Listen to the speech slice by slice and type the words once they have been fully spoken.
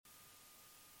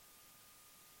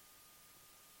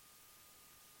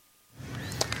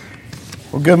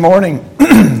Well, good morning.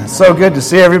 So good to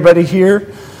see everybody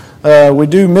here. We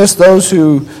do miss those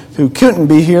who couldn't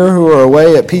be here, who are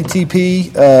away at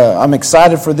PTP. I'm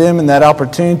excited for them and that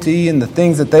opportunity and the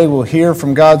things that they will hear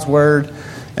from God's Word,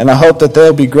 and I hope that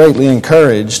they'll be greatly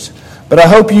encouraged. But I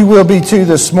hope you will be too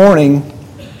this morning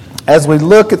as we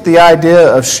look at the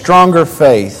idea of stronger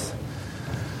faith.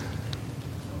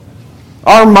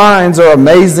 Our minds are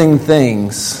amazing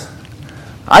things.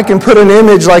 I can put an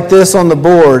image like this on the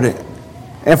board,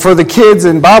 and for the kids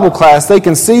in Bible class, they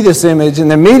can see this image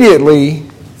and immediately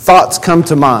thoughts come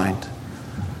to mind.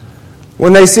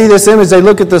 When they see this image, they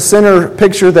look at the center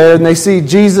picture there and they see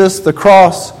Jesus, the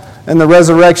cross, and the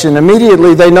resurrection.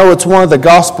 Immediately they know it's one of the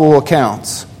gospel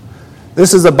accounts.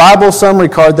 This is a Bible summary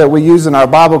card that we use in our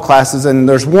Bible classes, and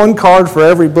there's one card for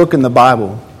every book in the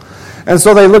Bible. And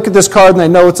so they look at this card and they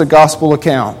know it's a gospel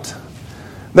account.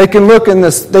 They can look in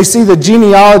this, they see the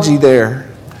genealogy there.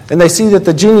 And they see that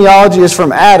the genealogy is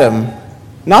from Adam,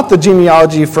 not the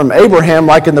genealogy from Abraham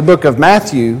like in the book of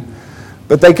Matthew,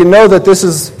 but they can know that this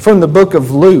is from the book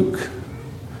of Luke.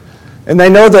 And they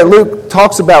know that Luke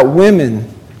talks about women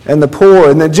and the poor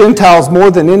and the Gentiles more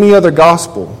than any other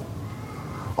gospel.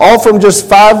 All from just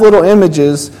 5 little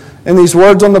images and these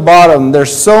words on the bottom.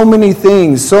 There's so many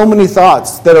things, so many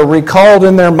thoughts that are recalled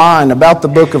in their mind about the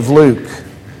book of Luke.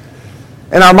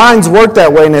 And our minds work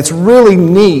that way, and it's really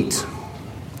neat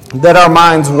that our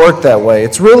minds work that way.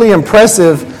 It's really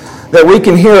impressive that we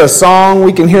can hear a song,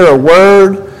 we can hear a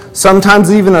word, sometimes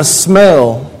even a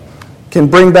smell can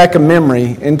bring back a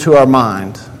memory into our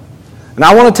mind. And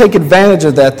I want to take advantage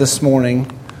of that this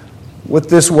morning with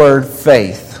this word,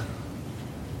 faith.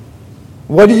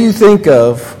 What do you think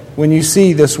of when you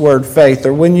see this word faith,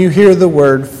 or when you hear the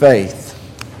word faith?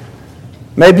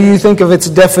 Maybe you think of its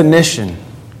definition.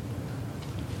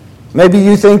 Maybe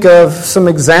you think of some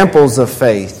examples of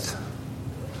faith.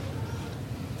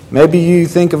 Maybe you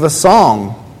think of a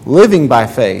song, Living by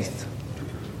Faith.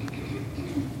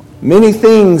 Many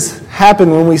things happen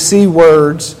when we see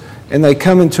words and they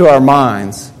come into our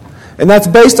minds. And that's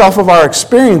based off of our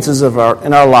experiences in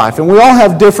our life. And we all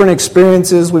have different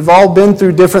experiences. We've all been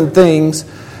through different things.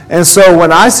 And so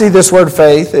when I see this word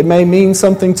faith, it may mean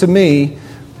something to me,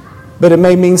 but it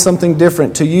may mean something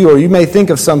different to you, or you may think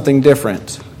of something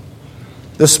different.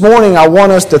 This morning, I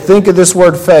want us to think of this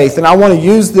word faith, and I want to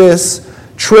use this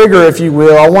trigger, if you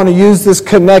will. I want to use this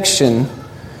connection.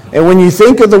 And when you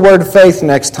think of the word faith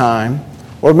next time,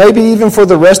 or maybe even for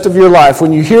the rest of your life,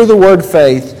 when you hear the word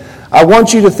faith, I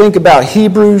want you to think about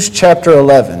Hebrews chapter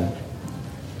 11.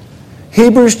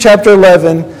 Hebrews chapter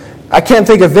 11, I can't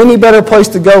think of any better place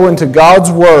to go into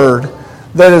God's Word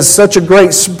that is such a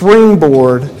great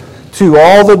springboard to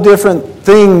all the different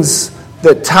things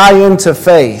that tie into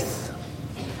faith.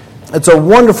 It's a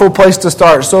wonderful place to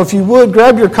start. So if you would,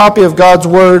 grab your copy of God's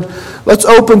Word. Let's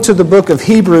open to the book of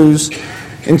Hebrews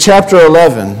in chapter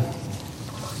 11.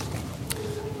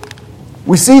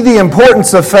 We see the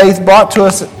importance of faith brought to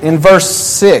us in verse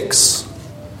 6.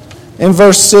 In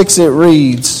verse 6 it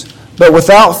reads, "But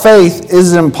without faith it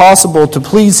is impossible to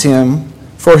please Him,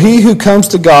 for he who comes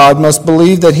to God must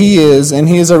believe that He is, and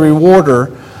He is a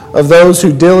rewarder of those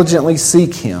who diligently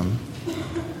seek Him."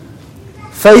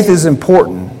 Faith is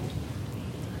important.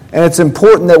 And it's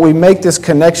important that we make this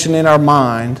connection in our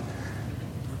mind.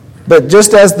 But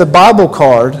just as the Bible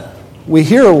card, we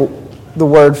hear the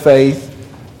word faith,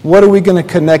 what are we going to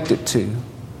connect it to?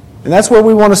 And that's where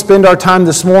we want to spend our time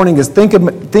this morning, is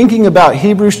thinking about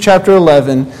Hebrews chapter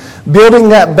 11, building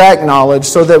that back knowledge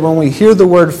so that when we hear the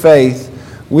word faith,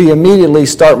 we immediately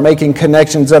start making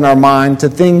connections in our mind to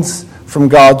things from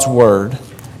God's Word.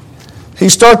 He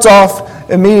starts off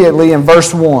immediately in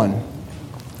verse 1.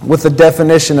 With the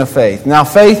definition of faith. Now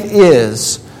faith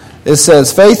is, it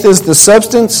says, faith is the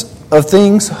substance of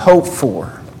things hoped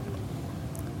for.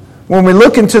 When we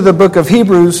look into the book of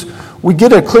Hebrews, we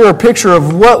get a clearer picture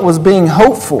of what was being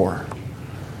hoped for.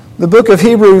 The book of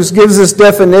Hebrews gives this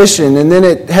definition, and then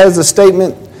it has a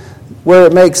statement where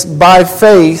it makes, by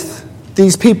faith,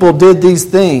 these people did these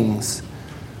things.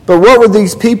 But what were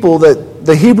these people that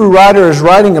the Hebrew writer is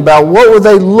writing about? What were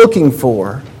they looking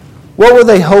for? What were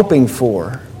they hoping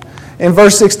for? In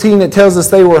verse 16, it tells us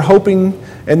they were hoping,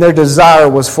 and their desire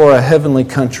was for a heavenly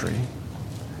country.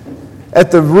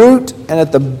 At the root and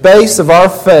at the base of our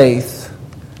faith,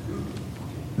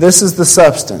 this is the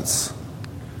substance,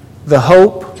 the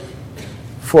hope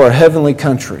for a heavenly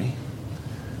country.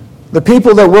 The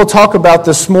people that we'll talk about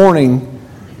this morning,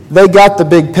 they got the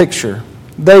big picture.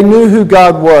 They knew who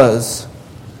God was.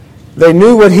 They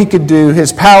knew what He could do,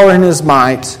 His power and His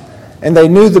might, and they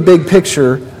knew the big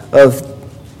picture of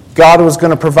God was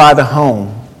going to provide a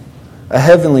home, a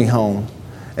heavenly home,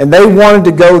 And they wanted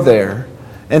to go there.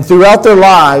 And throughout their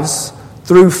lives,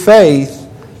 through faith,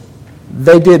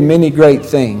 they did many great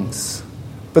things.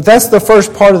 But that's the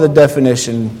first part of the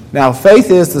definition. Now,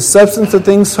 faith is the substance of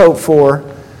things hoped for,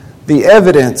 the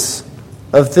evidence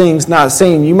of things not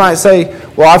seen. You might say,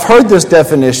 well, I've heard this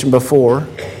definition before.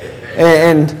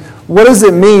 And what does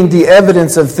it mean, the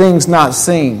evidence of things not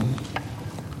seen?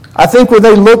 I think when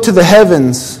they looked to the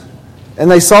heavens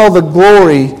and they saw the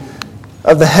glory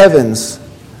of the heavens,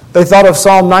 they thought of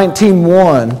Psalm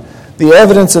 19:1, the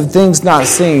evidence of things not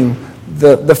seen.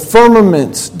 The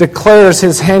firmament declares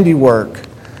His handiwork.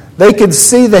 They could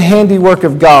see the handiwork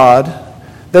of God.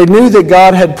 They knew that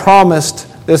God had promised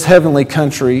this heavenly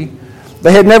country.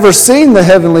 They had never seen the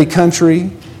heavenly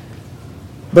country,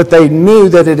 but they knew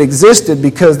that it existed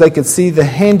because they could see the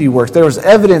handiwork. There was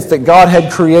evidence that God had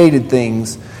created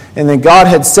things and that God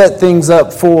had set things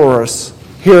up for us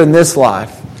here in this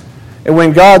life. And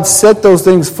when God set those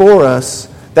things for us,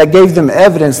 that gave them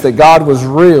evidence that God was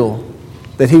real,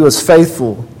 that He was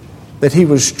faithful, that He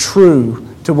was true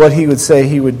to what He would say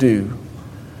He would do.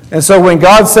 And so when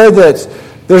God said that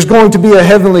there's going to be a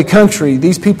heavenly country,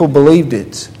 these people believed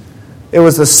it. It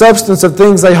was the substance of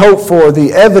things they hoped for,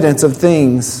 the evidence of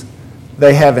things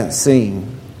they haven't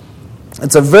seen.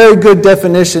 It's a very good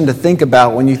definition to think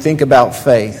about when you think about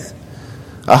faith.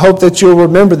 I hope that you'll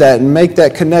remember that and make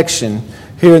that connection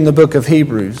here in the book of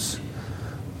Hebrews.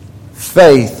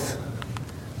 Faith,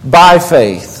 by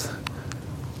faith.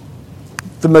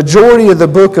 The majority of the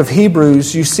book of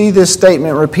Hebrews, you see this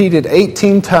statement repeated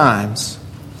 18 times.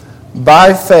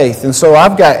 By faith. And so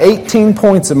I've got 18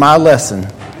 points in my lesson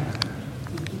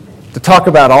to talk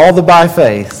about all the by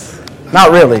faith.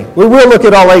 Not really. We will look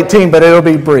at all 18, but it'll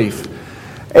be brief.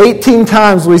 18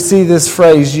 times we see this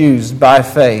phrase used, by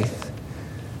faith.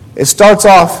 It starts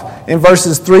off in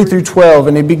verses 3 through 12,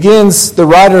 and the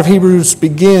writer of Hebrews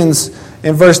begins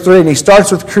in verse 3, and he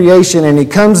starts with creation, and he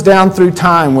comes down through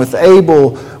time with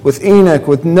Abel, with Enoch,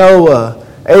 with Noah,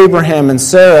 Abraham, and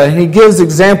Sarah, and he gives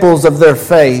examples of their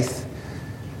faith.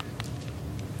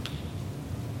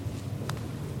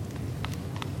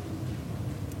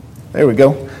 There we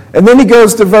go. And then he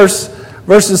goes to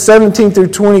verses 17 through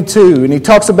 22, and he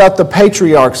talks about the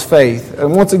patriarchs' faith.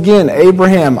 And once again,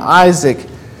 Abraham, Isaac,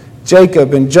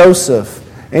 Jacob, and Joseph.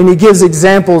 And he gives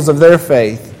examples of their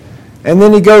faith. And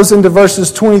then he goes into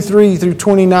verses 23 through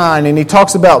 29, and he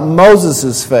talks about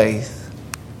Moses' faith.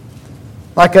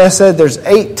 Like I said, there's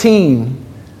 18.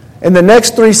 In the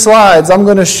next 3 slides, I'm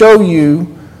going to show you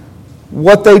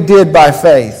what they did by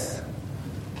faith.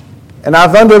 And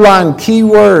I've underlined key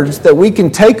words that we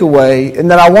can take away and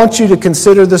that I want you to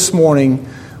consider this morning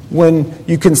when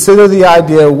you consider the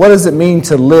idea, what does it mean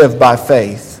to live by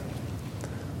faith?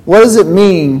 What does it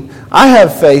mean? I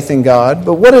have faith in God,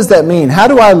 but what does that mean? How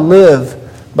do I live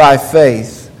by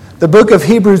faith? The book of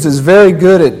Hebrews is very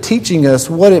good at teaching us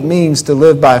what it means to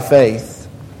live by faith.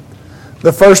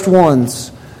 The first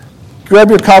ones,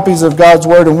 grab your copies of God's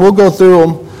Word and we'll go through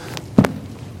them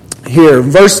here.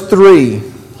 Verse 3.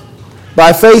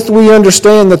 By faith we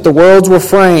understand that the worlds were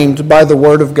framed by the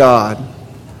Word of God.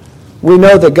 We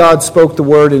know that God spoke the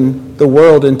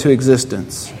world into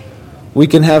existence. We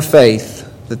can have faith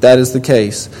that that is the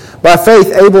case. By faith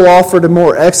Abel offered a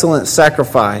more excellent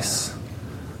sacrifice.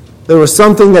 There was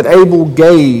something that Abel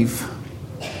gave.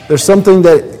 There's something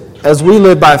that as we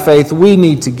live by faith we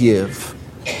need to give.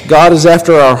 God is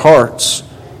after our hearts.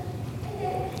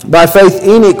 By faith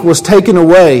Enoch was taken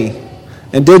away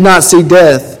and did not see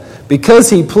death, because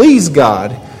he pleased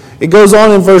God. It goes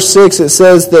on in verse 6, it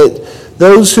says that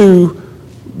verse 6,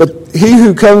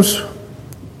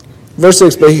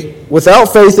 but without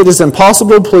faith it is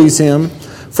impossible to please Him,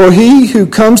 for he who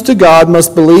comes to God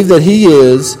must believe that He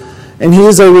is, and He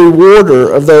is a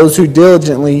rewarder of those who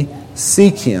diligently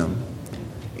seek Him.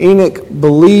 Enoch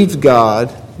believed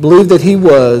God, believed that He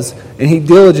was, and he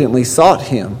diligently sought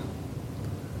Him.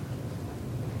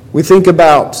 We think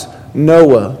about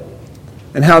Noah,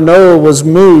 and how Noah was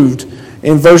moved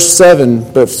in verse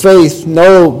 7. But faith,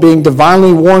 Noah being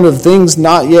divinely warned of things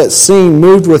not yet seen,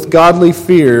 moved with godly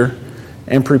fear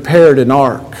and prepared an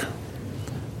ark.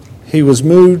 He was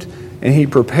moved and he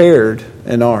prepared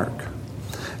an ark.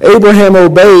 Abraham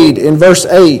obeyed in verse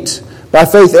 8. By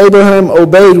faith Abraham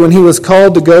obeyed when he was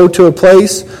called to go to a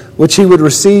place which he would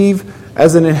receive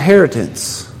as an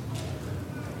inheritance.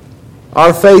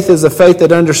 Our faith is a faith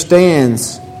that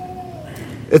understands.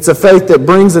 It's a faith that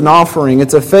brings an offering.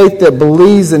 It's a faith that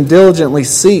believes and diligently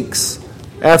seeks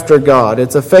after God.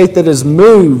 It's a faith that is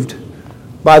moved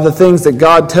by the things that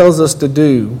God tells us to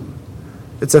do.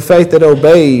 It's a faith that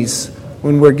obeys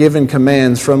when we're given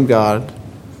commands from God.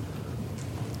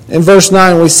 In verse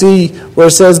 9, we see where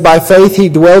it says, by faith he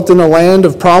dwelt in a land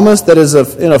of promise, that is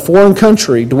in a foreign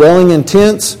country, dwelling in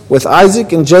tents with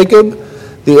Isaac and Jacob,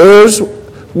 the heirs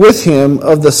with him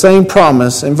of the same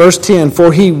promise. In verse 10,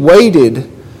 for he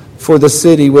waited for the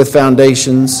city with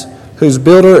foundations, whose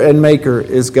builder and maker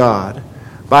is God.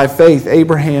 By faith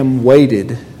Abraham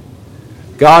waited.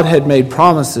 God had made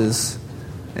promises,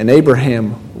 and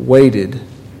Abraham waited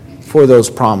for those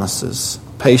promises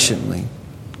patiently.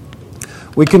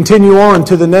 We continue on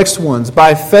to the next ones.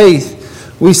 By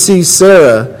faith, we see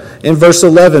Sarah in verse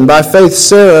 11. By faith,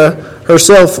 Sarah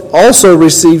herself also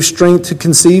received strength to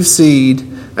conceive seed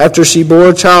after she bore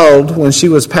a child when she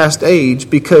was past age,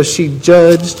 because she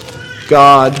judged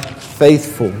God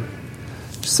faithful.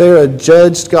 Sarah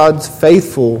judged God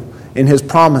faithful in his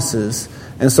promises,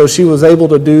 and so she was able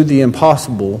to do the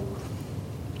impossible.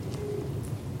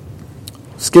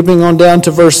 Skipping on down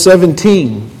to verse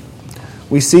 17,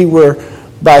 we see where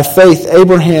by faith,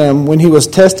 Abraham, when he was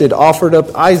tested, offered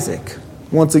up Isaac.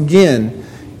 Once again,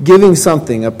 giving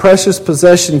something, a precious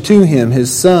possession to him,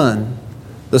 his son,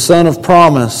 the son of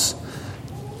promise.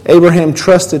 Abraham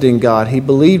trusted in God. He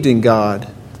believed in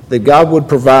God, that God would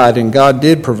provide, and God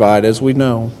did provide, as we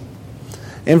know.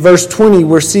 In verse 20,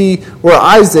 we see where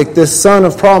Isaac, this son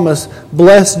of promise,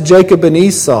 blessed Jacob and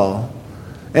Esau.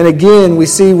 And again, we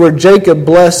see where Jacob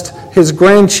blessed his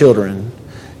grandchildren.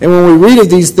 And when we read of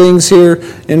these things here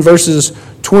in verses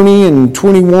 20 and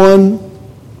 21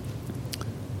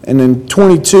 and in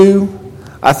 22,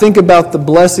 I think about the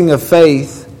blessing of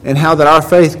faith and how that our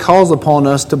faith calls upon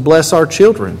us to bless our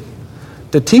children,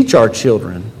 to teach our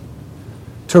children,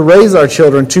 to raise our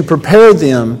children, to prepare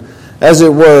them, as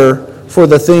it were, for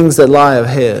the things that lie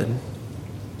ahead.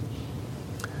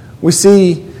 We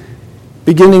see,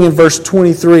 beginning in verse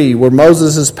 23, where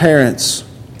Moses' parents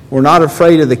were not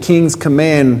afraid of the king's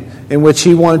command in which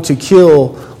he wanted to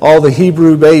kill all the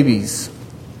Hebrew babies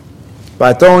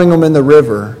by throwing them in the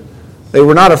river. They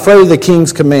were not afraid of the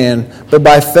king's command, but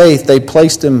by faith they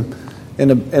placed him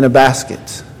in a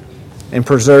basket and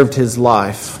preserved his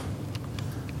life.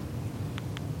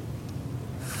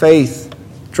 Faith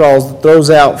throws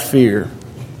out fear.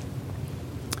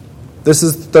 This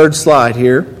is the third slide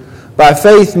here. By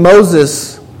faith,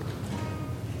 Moses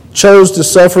chose to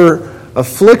suffer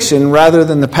affliction rather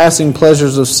than the passing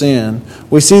pleasures of sin.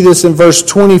 We see this in verse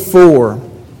 24.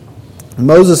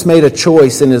 Moses made a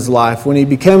choice in his life. When he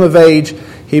became of age,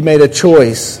 he made a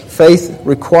choice. Faith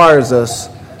requires us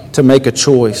to make a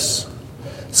choice.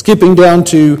 Skipping down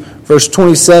to verse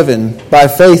 27, by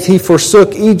faith he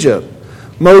forsook Egypt.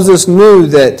 Moses knew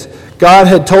that God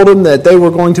had told him that they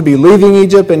were going to be leaving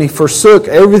Egypt, and he forsook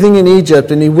everything in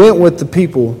Egypt, and he went with the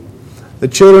people, the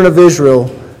children of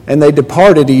Israel, and they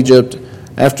departed Egypt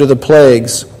after the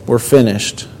plagues were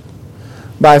finished.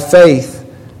 By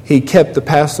faith, he kept the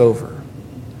Passover.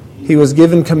 He was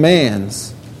given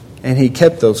commands, and he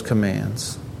kept those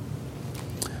commands.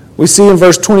 We see in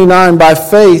verse 29, by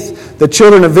faith, the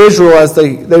children of Israel, as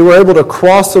they were able to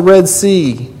cross the Red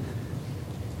Sea,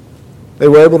 they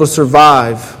were able to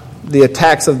survive the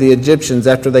attacks of the Egyptians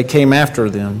after they came after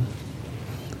them.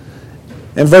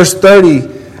 In verse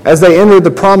 30, as they entered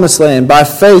the promised land, by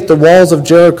faith the walls of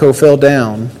Jericho fell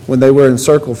down when they were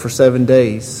encircled for 7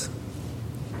 days.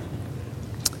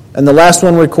 And the last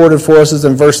one recorded for us is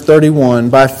in verse 31.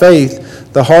 By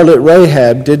faith the harlot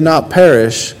Rahab did not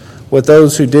perish with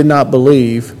those who did not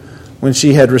believe when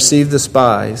she had received the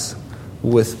spies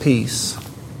with peace.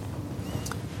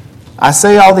 I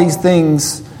say all these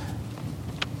things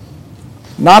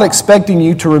not expecting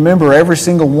you to remember every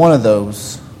single one of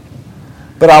those.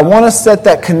 But I want to set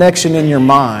that connection in your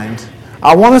mind.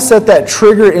 I want to set that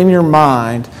trigger in your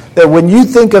mind that when you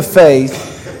think of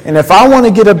faith, and if I want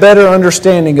to get a better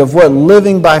understanding of what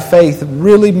living by faith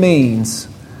really means,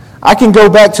 I can go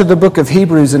back to the book of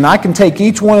Hebrews and I can take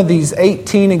each one of these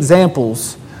 18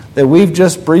 examples that we've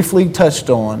just briefly touched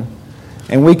on,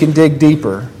 and we can dig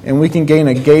deeper and we can gain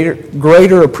a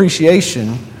greater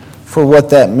appreciation for what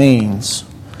that means.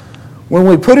 When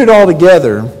we put it all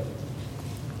together,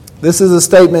 this is a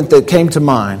statement that came to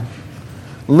mind.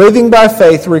 Living by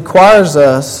faith requires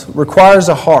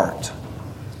a heart.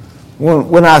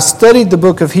 When I studied the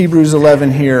book of Hebrews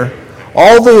 11 here,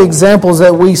 all the examples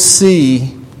that we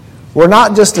see were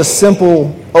not just a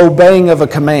simple obeying of a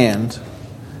command.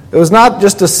 It was not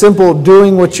just a simple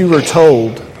doing what you were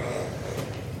told.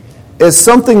 It's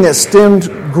something that stemmed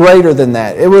greater than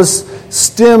that. It was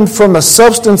stemmed from a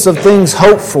substance of things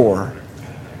hoped for.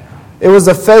 It was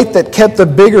a faith that kept the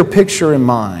bigger picture in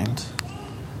mind.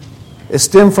 It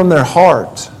stemmed from their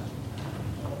heart.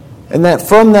 And that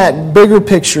from that bigger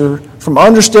picture from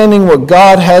understanding what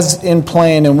God has in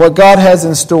plan and what God has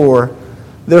in store,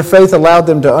 their faith allowed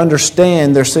them to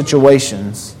understand their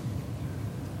situations.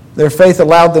 Their faith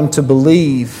allowed them to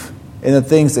believe in the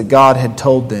things that God had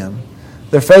told them.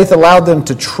 Their faith allowed them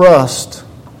to trust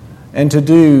and to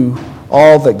do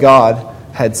all that God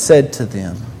had said to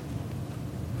them.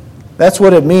 That's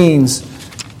what it means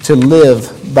to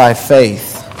live by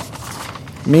faith.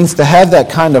 It means to have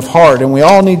that kind of heart, and we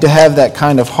all need to have that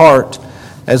kind of heart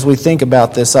as we think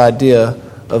about this idea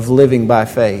of living by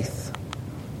faith.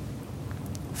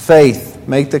 Faith,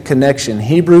 make the connection.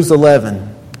 Hebrews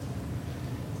 11,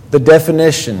 the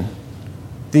definition,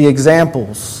 the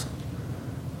examples.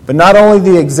 But not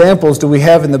only the examples do we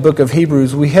have in the book of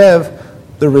Hebrews, we have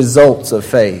the results of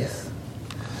faith.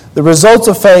 The results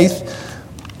of faith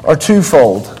are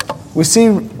twofold. We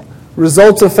see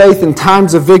results of faith in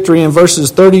times of victory in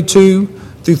verses 32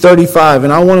 through 35.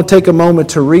 And I want to take a moment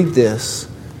to read this.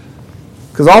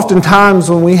 Because oftentimes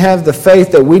when we have the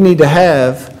faith that we need to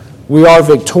have, we are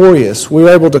victorious. We're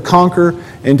able to conquer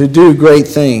and to do great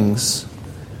things.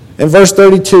 In verse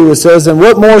 32 it says, "And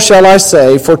what more shall I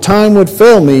say? For time would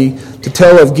fail me to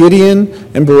tell of Gideon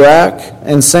and Barak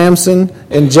and Samson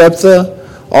and Jephthah,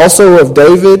 also of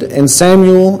David and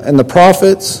Samuel and the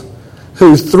prophets,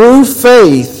 who through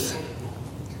faith,"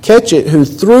 catch it, "who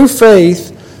through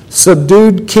faith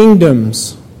subdued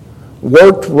kingdoms,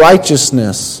 worked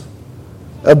righteousness,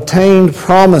 obtained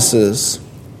promises,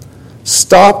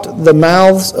 stopped the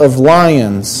mouths of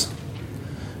lions,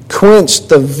 quenched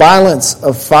the violence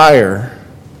of fire,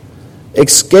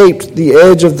 escaped the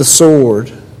edge of the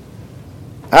sword,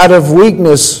 out of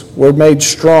weakness were made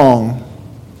strong,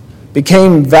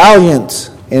 became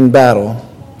valiant in battle,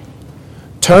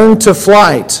 turned to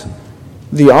flight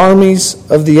the armies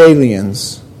of the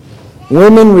aliens.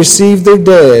 Women received their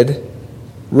dead,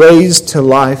 raised to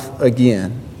life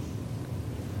again."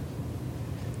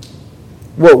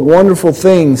 What wonderful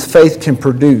things faith can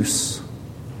produce.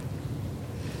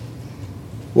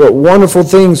 What wonderful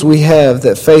things we have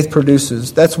that faith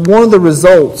produces. That's one of the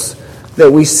results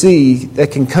that we see that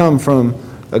can come from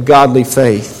a godly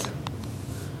faith.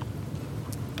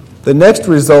 The next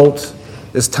result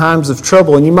is times of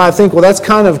trouble. And you might think, well, that's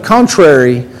kind of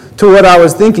contrary to what I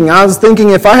was thinking. I was thinking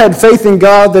if I had faith in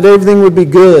God that everything would be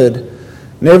good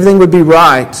and everything would be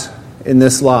right in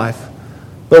this life.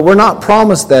 But we're not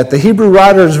promised that. The Hebrew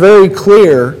writer is very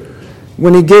clear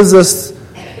when he gives us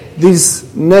these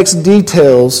next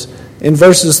details in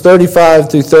verses 35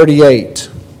 through 38.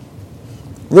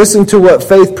 Listen to what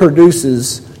faith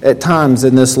produces at times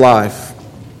in this life.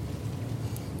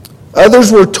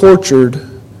 "Others were tortured,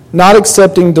 not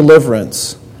accepting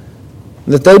deliverance,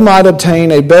 that they might obtain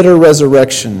a better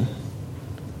resurrection.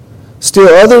 Still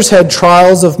others had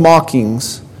trials of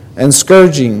mockings and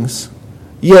scourgings,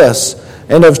 yes,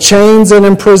 and of chains and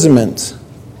imprisonment.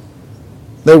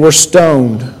 They were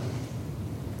stoned.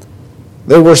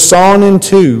 They were sawn in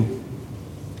two.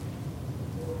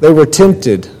 They were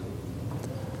tempted.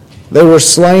 They were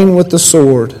slain with the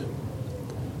sword.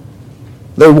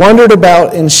 They wandered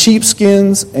about in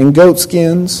sheepskins and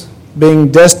goatskins, being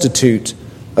destitute,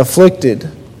 afflicted,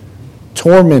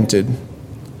 tormented,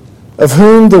 of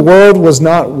whom the world was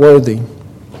not worthy.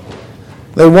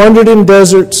 They wandered in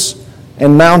deserts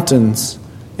and mountains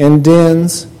and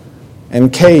dens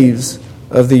and caves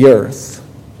of the earth."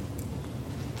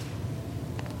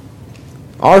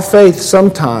 Our faith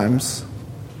sometimes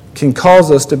can cause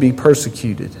us to be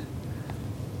persecuted.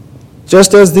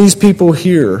 Just as these people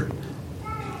here.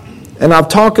 And I'm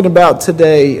talking about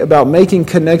today about making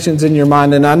connections in your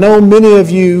mind. And I know many of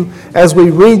you, as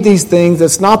we read these things,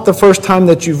 it's not the first time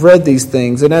that you've read these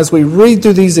things. And as we read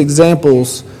through these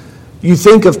examples, you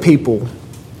think of people.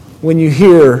 When you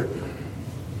hear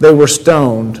they were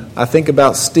stoned, I think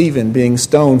about Stephen being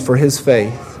stoned for his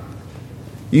faith.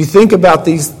 You think about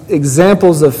these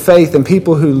examples of faith and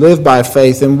people who live by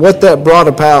faith and what that brought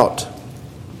about.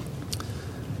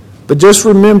 But just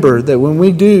remember that when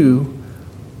we do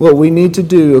what we need to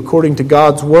do according to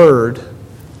God's Word,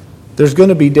 there's going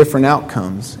to be different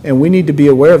outcomes. And we need to be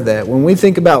aware of that. When we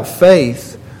think about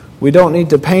faith, we don't need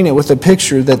to paint it with a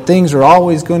picture that things are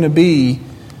always going to be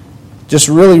just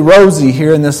really rosy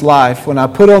here in this life. When I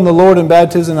put on the Lord in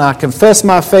baptism and I confess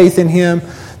my faith in Him,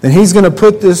 then He's going to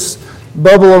put this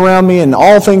bubble around me and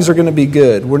all things are going to be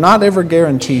good. We're not ever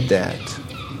guaranteed that.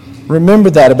 Remember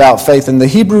that about faith. And the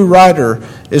Hebrew writer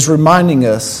is reminding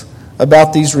us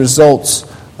about these results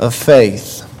of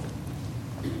faith.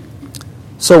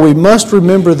 So we must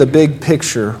remember the big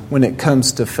picture when it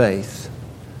comes to faith.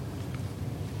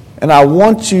 And I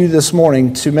want you this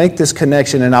morning to make this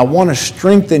connection, and I want to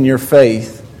strengthen your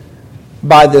faith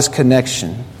by this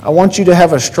connection. I want you to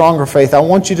have a stronger faith. I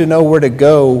want you to know where to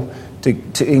go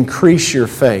to increase your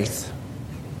faith.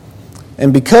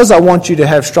 And because I want you to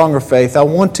have stronger faith, I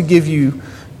want to give you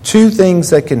 2 things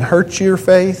that can hurt your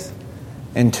faith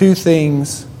and 2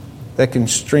 things that can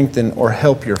strengthen or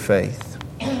help your faith.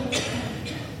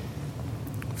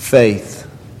 Faith.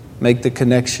 Make the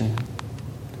connection.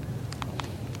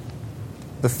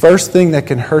 The first thing that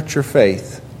can hurt your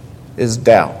faith is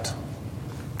doubt.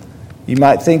 You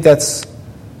might think that's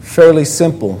fairly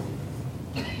simple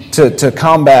to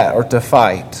combat or to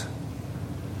fight.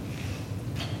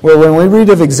 Well, when we read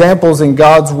of examples in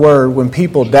God's Word when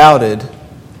people doubted,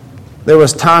 there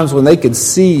was times when they could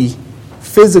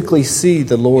physically see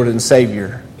the Lord and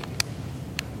Savior,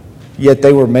 yet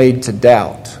they were made to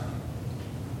doubt.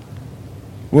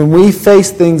 When we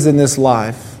face things in this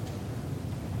life,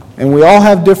 and we all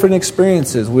have different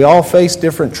experiences, we all face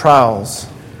different trials,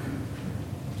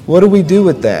 what do we do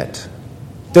with that?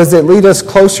 Does it lead us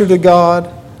closer to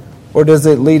God, or does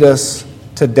it lead us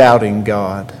to doubting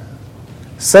God?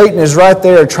 Satan is right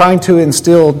there trying to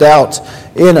instill doubt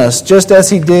in us, just as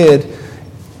he did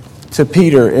to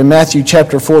Peter in Matthew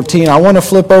chapter 14. I want to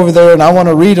flip over there and I want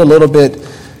to read a little bit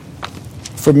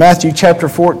from Matthew chapter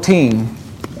 14.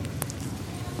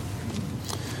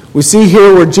 We see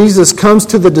here where Jesus comes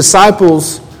to the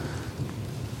disciples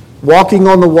walking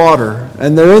on the water,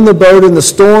 and they're in the boat and the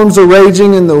storms are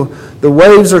raging and the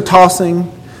waves are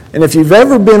tossing. And if you've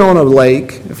ever been on a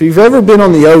lake, if you've ever been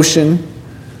on the ocean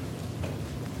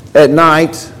at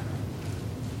night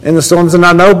in the storms, and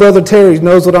I know Brother Terry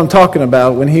knows what I'm talking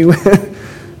about when he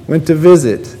went to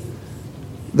visit,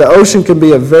 the ocean can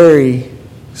be a very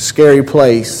scary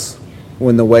place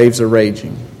when the waves are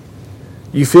raging.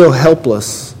 You feel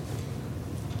helpless.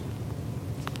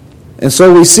 And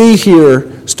so we see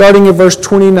here, starting in verse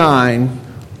 29,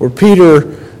 where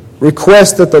Peter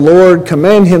requests that the Lord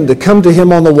command him to come to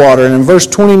him on the water. And in verse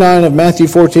 29 of Matthew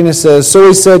 14 it says, "So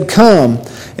he said, 'Come.'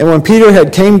 And when Peter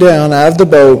had came down out of the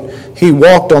boat, he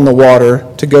walked on the water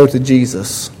to go to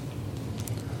Jesus.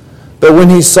 But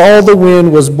when he saw the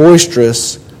wind was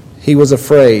boisterous, he was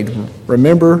afraid."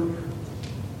 Remember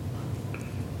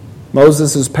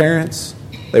Moses' parents?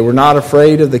 They were not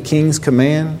afraid of the king's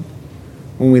command.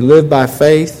 When we live by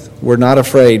faith, we're not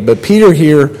afraid. But Peter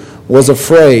here was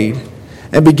afraid.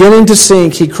 And beginning to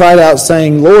sink, he cried out,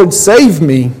 saying, "Lord, save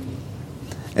me."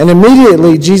 And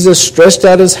immediately Jesus stretched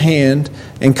out his hand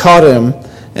and caught him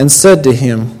and said to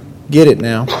him, get it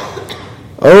now,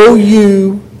 "O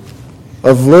you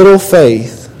of little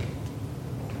faith,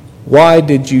 why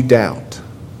did you doubt?"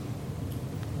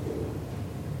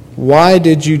 Why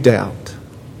did you doubt?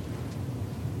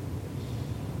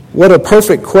 What a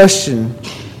perfect question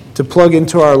to plug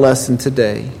into our lesson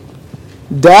today.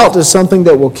 Doubt is something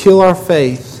that will kill our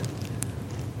faith.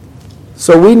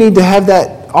 So we need to have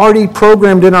that already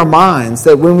programmed in our minds,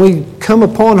 that when we come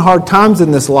upon hard times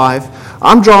in this life,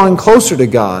 I'm drawing closer to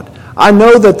God. I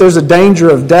know that there's a danger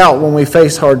of doubt when we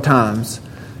face hard times.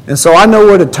 And so I know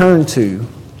where to turn to.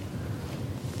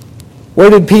 Where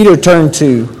did Peter turn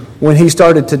to when he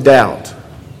started to doubt?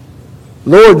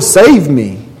 "Lord, save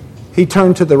me." He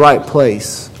turned to the right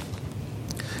place.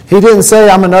 He didn't say,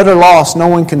 "I'm an utter loss, no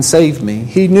one can save me."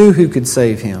 He knew who could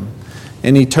save him,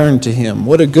 and he turned to him.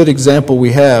 What a good example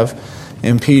we have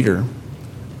in Peter.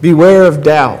 Beware of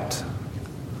doubt.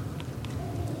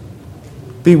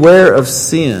 Beware of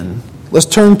sin. Let's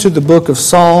turn to the book of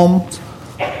Psalm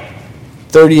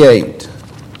 38.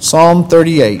 Psalm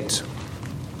 38.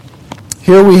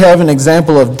 Here we have an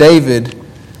example of David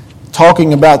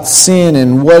talking about sin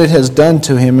and what it has done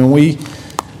to him. And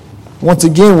once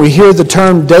again, we hear the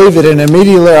term David, and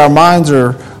immediately our minds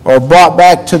are brought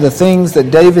back to the things that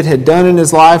David had done in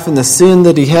his life and the sin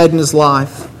that he had in his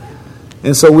life.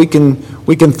 And so we can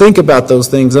think about those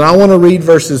things. And I want to read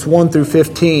verses 1 through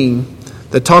 15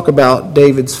 that talk about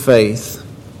David's faith.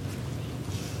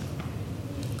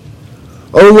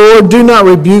 "O Lord, do not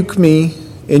rebuke me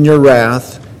in your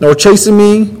wrath, nor chasten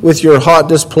me with your hot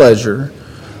displeasure.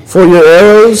 For your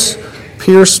arrows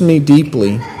pierce me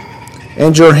deeply,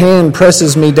 and your hand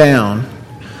presses me down.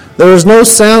 There is no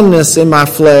soundness in my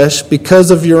flesh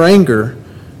because of your anger,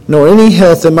 nor any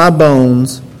health in my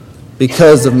bones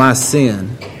because of my sin."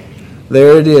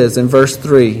 There it is in verse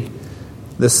 3.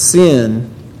 The sin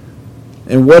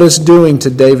and what it's doing to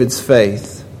David's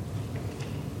faith.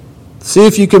 See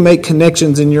if you can make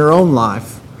connections in your own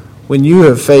life when you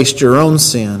have faced your own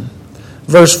sin.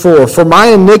 Verse 4, "For my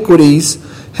iniquities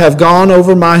have gone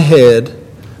over my head.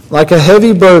 Like a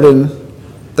heavy burden,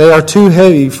 they are too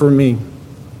heavy for me.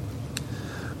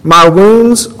 My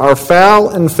wounds are foul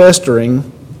and festering.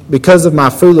 because of my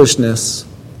foolishness.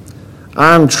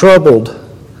 I am troubled.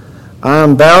 I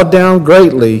am bowed down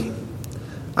greatly.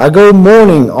 I go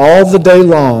mourning all the day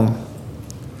long.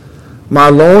 My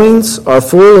loins are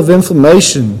full of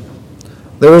inflammation.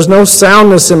 There is no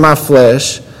soundness in my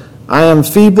flesh. I am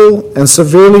feeble and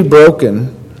severely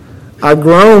broken. I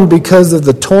groan because of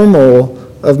the turmoil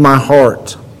of my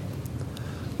heart.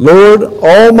 Lord,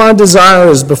 all my desire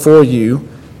is before you,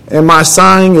 and my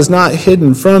sighing is not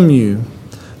hidden from you.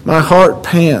 My heart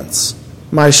pants,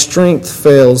 my strength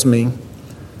fails me.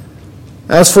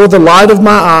 As for the light of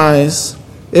my eyes,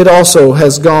 it also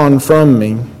has gone from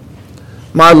me.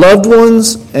 My loved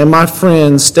ones and my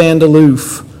friends stand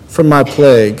aloof from my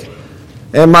plague,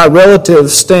 and my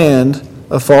relatives stand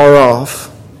afar off.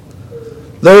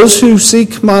 Those who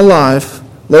seek my life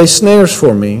lay snares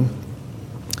for me.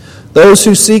 Those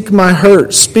who seek my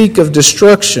hurt speak of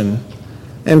destruction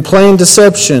and plain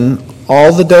deception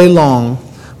all the day long.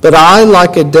 But I,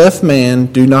 like a deaf man,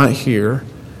 do not hear,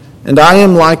 and I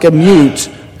am like a mute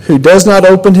who does not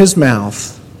open his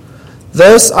mouth.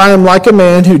 Thus I am like a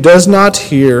man who does not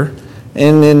hear,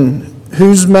 and in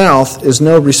whose mouth is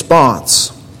no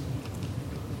response.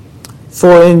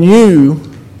 For in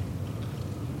you,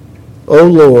 O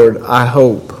Lord, I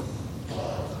hope.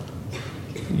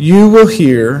 You will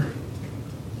hear,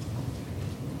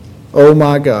 O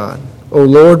my God, O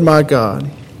Lord my God.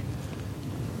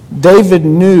 David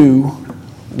knew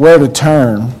where to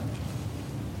turn,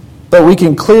 but we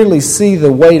can clearly see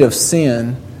the weight of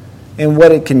sin and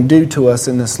what it can do to us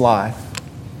in this life.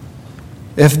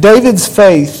 If David's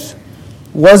faith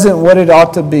wasn't what it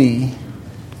ought to be,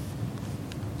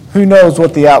 who knows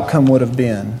what the outcome would have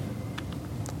been.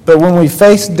 But when we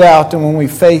face doubt and when we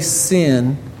face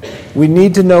sin, we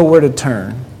need to know where to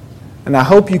turn. And I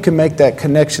hope you can make that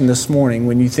connection this morning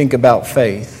when you think about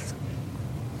faith.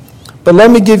 But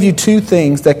let me give you two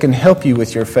things that can help you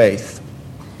with your faith.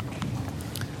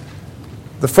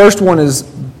 The first one is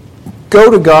go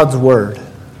to God's Word.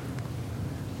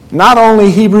 Not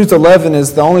only Hebrews 11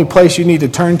 is the only place you need to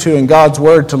turn to in God's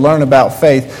Word to learn about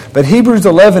faith, but Hebrews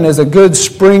 11 is a good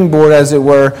springboard, as it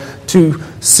were, to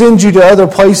send you to other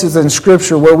places in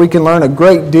Scripture where we can learn a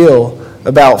great deal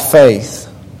about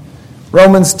faith.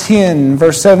 Romans 10,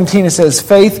 verse 17, it says,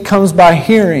 faith comes by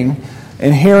hearing,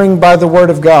 and hearing by the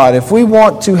Word of God. If we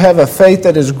want to have a faith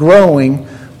that is growing,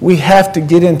 we have to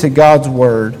get into God's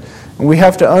Word. And we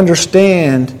have to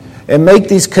understand and make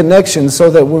these connections so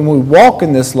that when we walk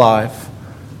in this life,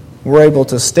 we're able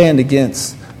to stand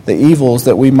against the evils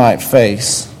that we might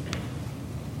face.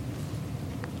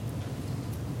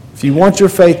 If you want your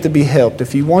faith to be helped,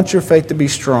 if you want your faith to be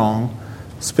strong,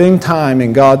 spend time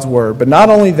in God's Word. But not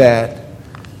only that,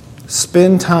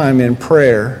 spend time in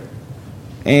prayer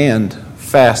and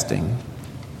fasting.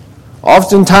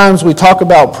 Oftentimes we talk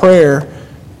about prayer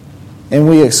and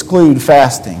we exclude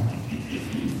fasting.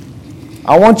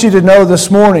 I want you to know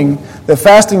this morning that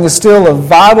fasting is still a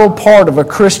vital part of a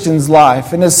Christian's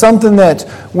life, and it's something that,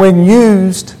 when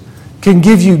used, can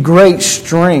give you great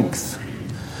strength.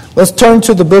 Let's turn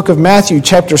to the book of Matthew,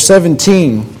 chapter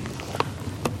 17,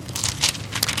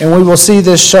 and we will see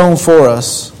this shown for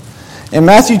us. In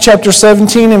Matthew chapter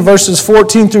 17, in verses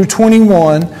 14 through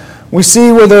 21, we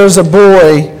see where there's a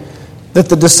boy that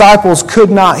the disciples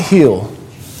could not heal.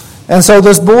 And so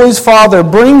this boy's father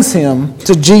brings him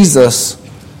to Jesus,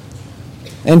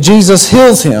 and Jesus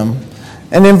heals him.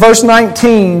 And in verse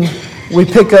 19, we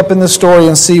pick up in the story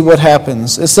and see what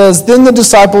happens. It says, then the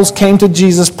disciples came to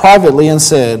Jesus privately and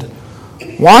said,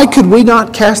 why could we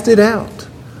not cast it out?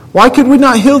 Why could we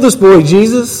not heal this boy,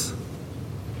 Jesus?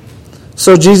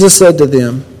 So Jesus said to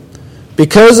them,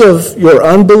 because of your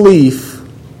unbelief.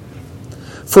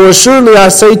 For assuredly I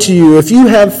say to you, if you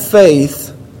have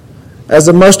faith as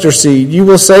a mustard seed, you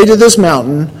will say to this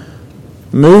mountain,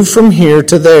 move from here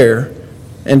to there,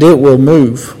 and it will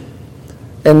move.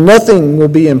 And nothing will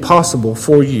be impossible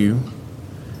for you.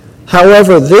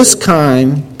 However, this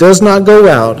kind does not go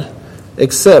out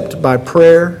except by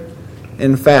prayer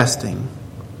and fasting.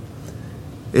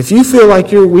 If you feel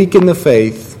like you're weak in the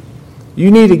faith,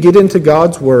 you need to get into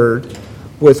God's Word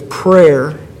with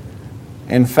prayer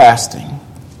and fasting.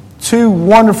 Two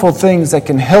wonderful things that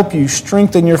can help you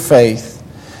strengthen your faith.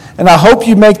 And I hope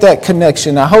you make that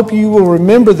connection. I hope you will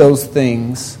remember those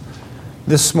things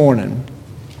this morning.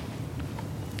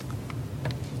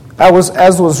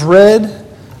 As was read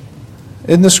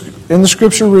in the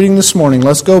scripture reading this morning,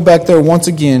 let's go back there once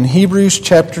again. Hebrews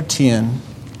chapter 10.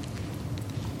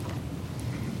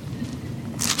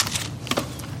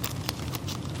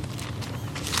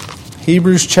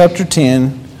 Hebrews chapter 10,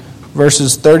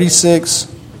 verses 36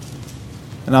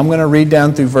 And I'm going to read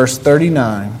down through verse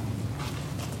 39.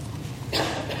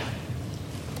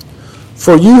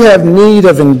 For you have need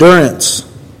of endurance,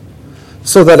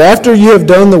 so that after you have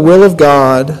done the will of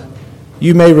God,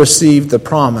 you may receive the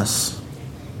promise.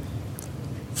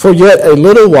 For yet a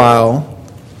little while,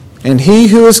 and he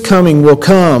who is coming will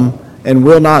come and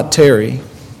will not tarry.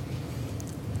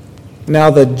 Now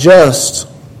the just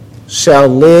shall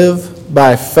live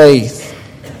by faith.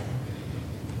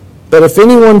 But if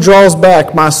anyone draws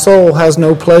back, my soul has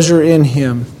no pleasure in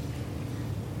him.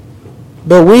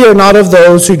 But we are not of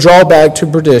those who draw back to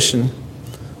perdition,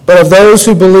 but of those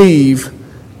who believe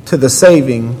to the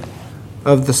saving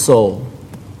of the soul.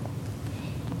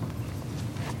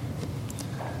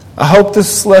 I hope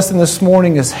this lesson this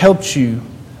morning has helped you,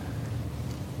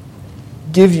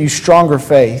 give you stronger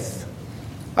faith.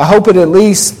 I hope it at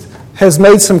least has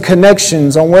made some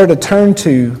connections on where to turn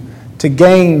to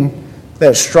gain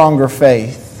that stronger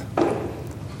faith.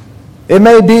 It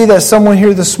may be that someone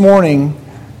here this morning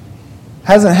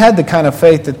hasn't had the kind of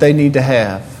faith that they need to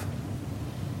have.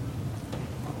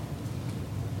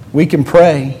 We can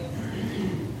pray.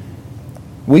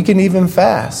 We can even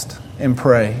fast and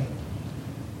pray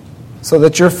so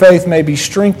that your faith may be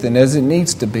strengthened as it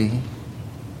needs to be.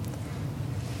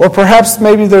 Or perhaps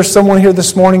maybe there's someone here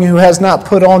this morning who has not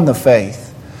put on the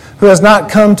faith, who has not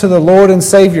come to the Lord and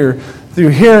Savior through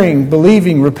hearing,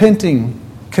 believing, repenting,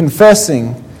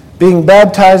 confessing, being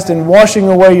baptized and washing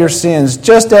away your sins,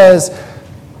 just as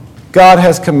God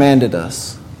has commanded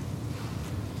us.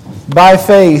 By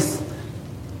faith,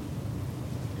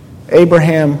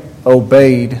 Abraham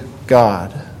obeyed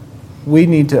God. We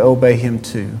need to obey him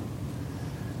too.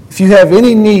 If you have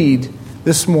any need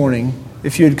this morning,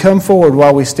 if you would come forward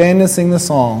while we stand and sing the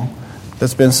song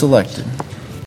that's been selected.